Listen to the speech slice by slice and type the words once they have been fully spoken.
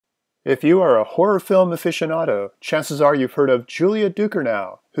If you are a horror film aficionado, chances are you've heard of Julia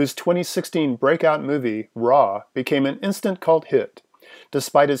Ducournau, whose 2016 breakout movie, Raw, became an instant cult hit.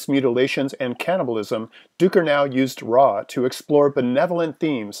 Despite its mutilations and cannibalism, Ducournau used Raw to explore benevolent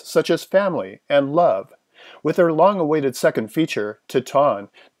themes such as family and love. With her long-awaited second feature, Titane,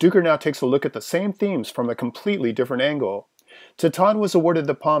 Ducournau takes a look at the same themes from a completely different angle. Titane was awarded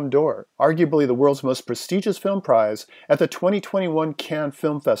the Palme d'Or, arguably the world's most prestigious film prize, at the 2021 Cannes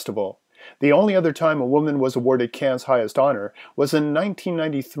Film Festival. The only other time a woman was awarded Cannes' highest honor was in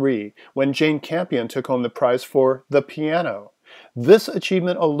 1993, when Jane Campion took home the prize for The Piano. This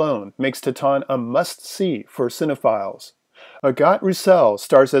achievement alone makes Titane a must-see for cinephiles. Agathe Roussel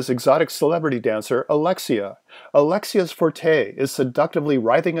stars as exotic celebrity dancer Alexia. Alexia's forte is seductively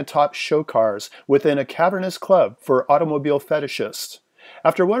writhing atop show cars within a cavernous club for automobile fetishists.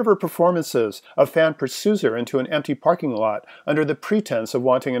 After one of her performances, a fan pursues her into an empty parking lot under the pretense of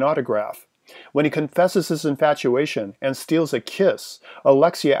wanting an autograph. When he confesses his infatuation and steals a kiss,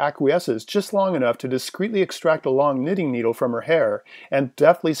 Alexia acquiesces just long enough to discreetly extract a long knitting needle from her hair and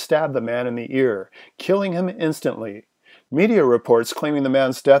deftly stab the man in the ear, killing him instantly. Media reports claiming the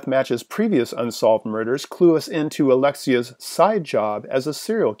man's death matches previous unsolved murders clue us into Alexia's side job as a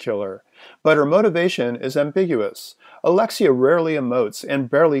serial killer. But her motivation is ambiguous. Alexia rarely emotes and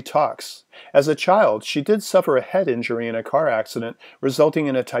barely talks. As a child, she did suffer a head injury in a car accident, resulting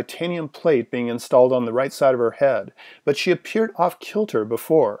in a titanium plate being installed on the right side of her head, but she appeared off-kilter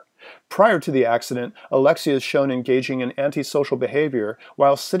before. Prior to the accident, Alexia is shown engaging in antisocial behavior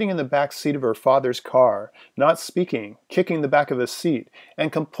while sitting in the back seat of her father's car, not speaking, kicking the back of his seat,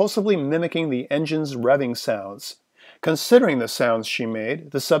 and compulsively mimicking the engine's revving sounds. Considering the sounds she made,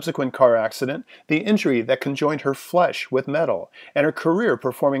 the subsequent car accident, the injury that conjoined her flesh with metal, and her career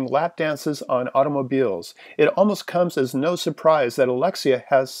performing lap dances on automobiles, it almost comes as no surprise that Alexia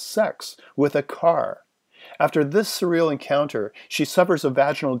has sex with a car. After this surreal encounter, she suffers a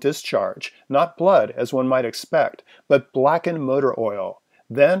vaginal discharge, not blood as one might expect, but blackened motor oil.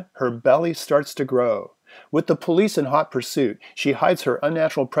 Then her belly starts to grow. With the police in hot pursuit, she hides her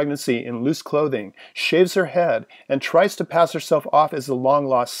unnatural pregnancy in loose clothing, shaves her head, and tries to pass herself off as the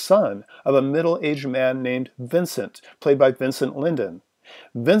long-lost son of a middle-aged man named Vincent, played by Vincent Linden.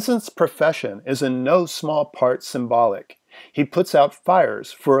 Vincent's profession is in no small part symbolic. He puts out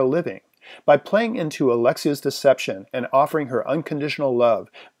fires for a living. By playing into Alexia's deception and offering her unconditional love,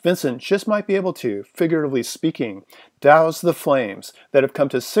 Vincent just might be able to, figuratively speaking, douse the flames that have come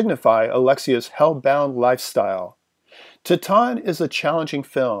to signify Alexia's hell-bound lifestyle. Titane is a challenging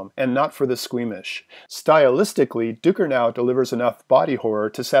film, and not for the squeamish. Stylistically, Ducournau delivers enough body horror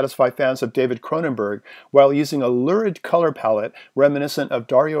to satisfy fans of David Cronenberg while using a lurid color palette reminiscent of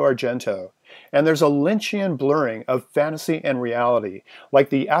Dario Argento. And there's a Lynchian blurring of fantasy and reality, like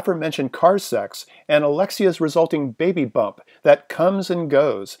the aforementioned car sex and Alexia's resulting baby bump that comes and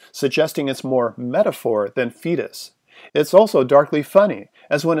goes, suggesting it's more metaphor than fetus. It's also darkly funny,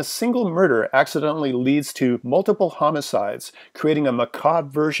 as when a single murder accidentally leads to multiple homicides, creating a macabre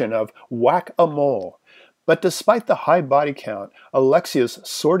version of whack-a-mole. But despite the high body count, Alexia's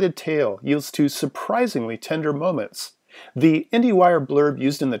sordid tale yields to surprisingly tender moments. The IndieWire blurb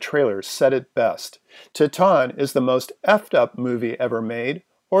used in the trailer said it best. Titane is the most effed up movie ever made,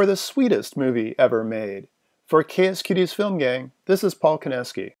 or the sweetest movie ever made. For KSQD's Film Gang, this is Paul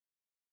Koneski.